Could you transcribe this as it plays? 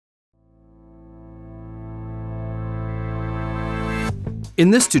In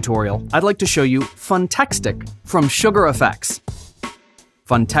this tutorial, I'd like to show you Funtextic from SUGArfx.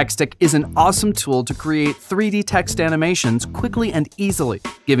 Funtextic is an awesome tool to create 3D text animations quickly and easily,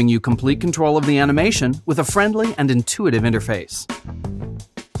 giving you complete control of the animation with a friendly and intuitive interface.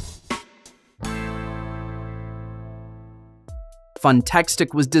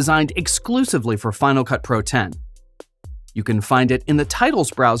 Funtextic was designed exclusively for Final Cut Pro X. You can find it in the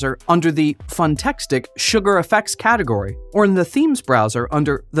Titles browser under the Funtextic SUGArfx category, or in the Themes browser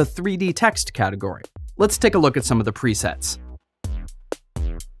under the 3D Text category. Let's take a look at some of the presets.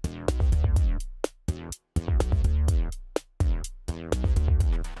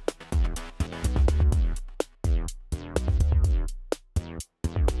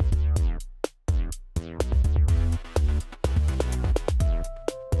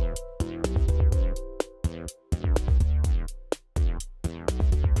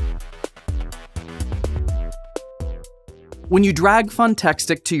 When you drag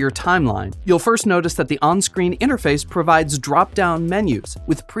Funtextic to your timeline, you'll first notice that the on-screen interface provides drop-down menus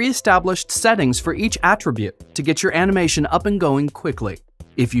with pre-established settings for each attribute to get your animation up and going quickly.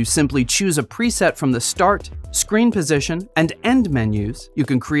 If you simply choose a preset from the Start, Screen Position, and End menus, you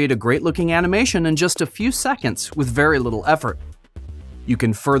can create a great-looking animation in just a few seconds with very little effort. You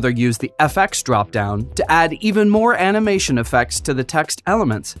can further use the FX drop-down to add even more animation effects to the text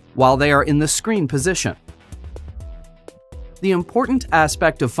elements while they are in the screen position. The important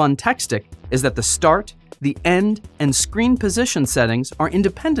aspect of Funtextic is that the Start, the End, and Screen Position settings are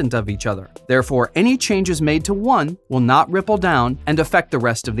independent of each other. Therefore, any changes made to one will not ripple down and affect the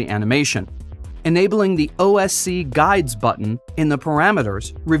rest of the animation. Enabling the OSC Guides button in the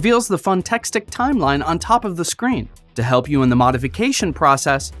parameters reveals the Funtextic timeline on top of the screen to help you in the modification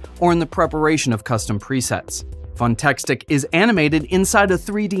process or in the preparation of custom presets. Funtextic is animated inside a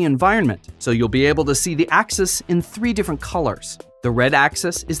 3D environment, so you'll be able to see the axis in 3 different colors. The red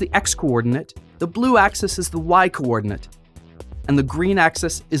axis is the X coordinate, the blue axis is the Y coordinate, and the green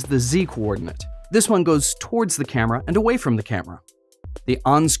axis is the Z coordinate. This one goes towards the camera and away from the camera. The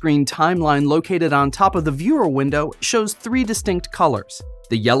on-screen timeline located on top of the viewer window shows 3 distinct colors.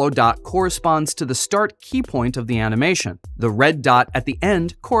 The yellow dot corresponds to the start key point of the animation. The red dot at the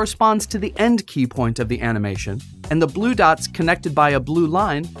end corresponds to the end key point of the animation, and the blue dots connected by a blue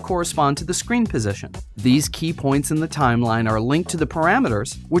line correspond to the screen position. These key points in the timeline are linked to the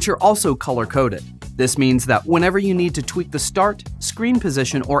parameters, which are also color-coded. This means that whenever you need to tweak the start, screen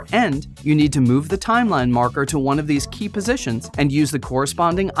position, or end, you need to move the timeline marker to one of these key positions and use the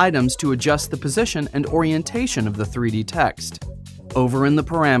corresponding items to adjust the position and orientation of the 3D text. Over in the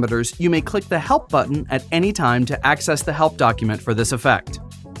parameters, you may click the Help button at any time to access the help document for this effect.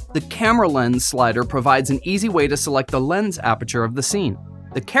 The Camera Lens slider provides an easy way to select the lens aperture of the scene.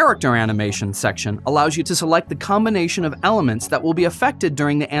 The Character Animation section allows you to select the combination of elements that will be affected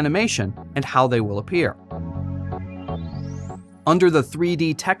during the animation and how they will appear. Under the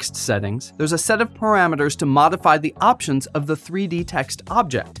 3D text settings, there's a set of parameters to modify the options of the 3D text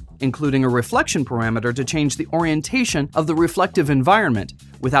object, including a reflection parameter to change the orientation of the reflective environment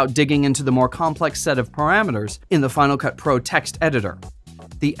without digging into the more complex set of parameters in the Final Cut Pro text editor.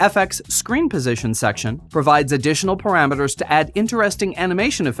 The FX Screen Position section provides additional parameters to add interesting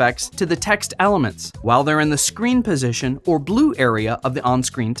animation effects to the text elements while they're in the screen position or blue area of the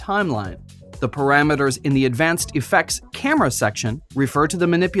on-screen timeline. The parameters in the Advanced Effects Camera section refer to the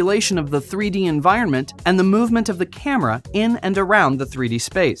manipulation of the 3D environment and the movement of the camera in and around the 3D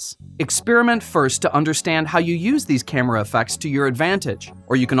space. Experiment first to understand how you use these camera effects to your advantage,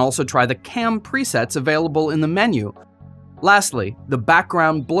 or you can also try the cam presets available in the menu. Lastly, the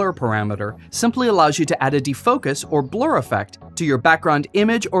background blur parameter simply allows you to add a defocus or blur effect to your background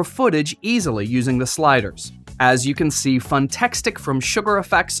image or footage easily using the sliders. As you can see, Funtextic from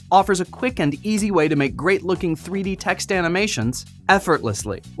SUGArfx offers a quick and easy way to make great-looking 3D text animations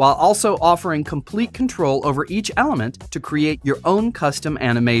effortlessly, while also offering complete control over each element to create your own custom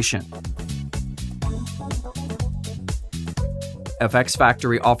animation.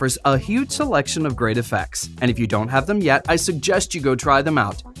 FxFactory offers a huge selection of great effects, and if you don't have them yet, I suggest you go try them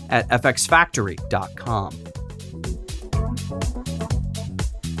out at FxFactory.com.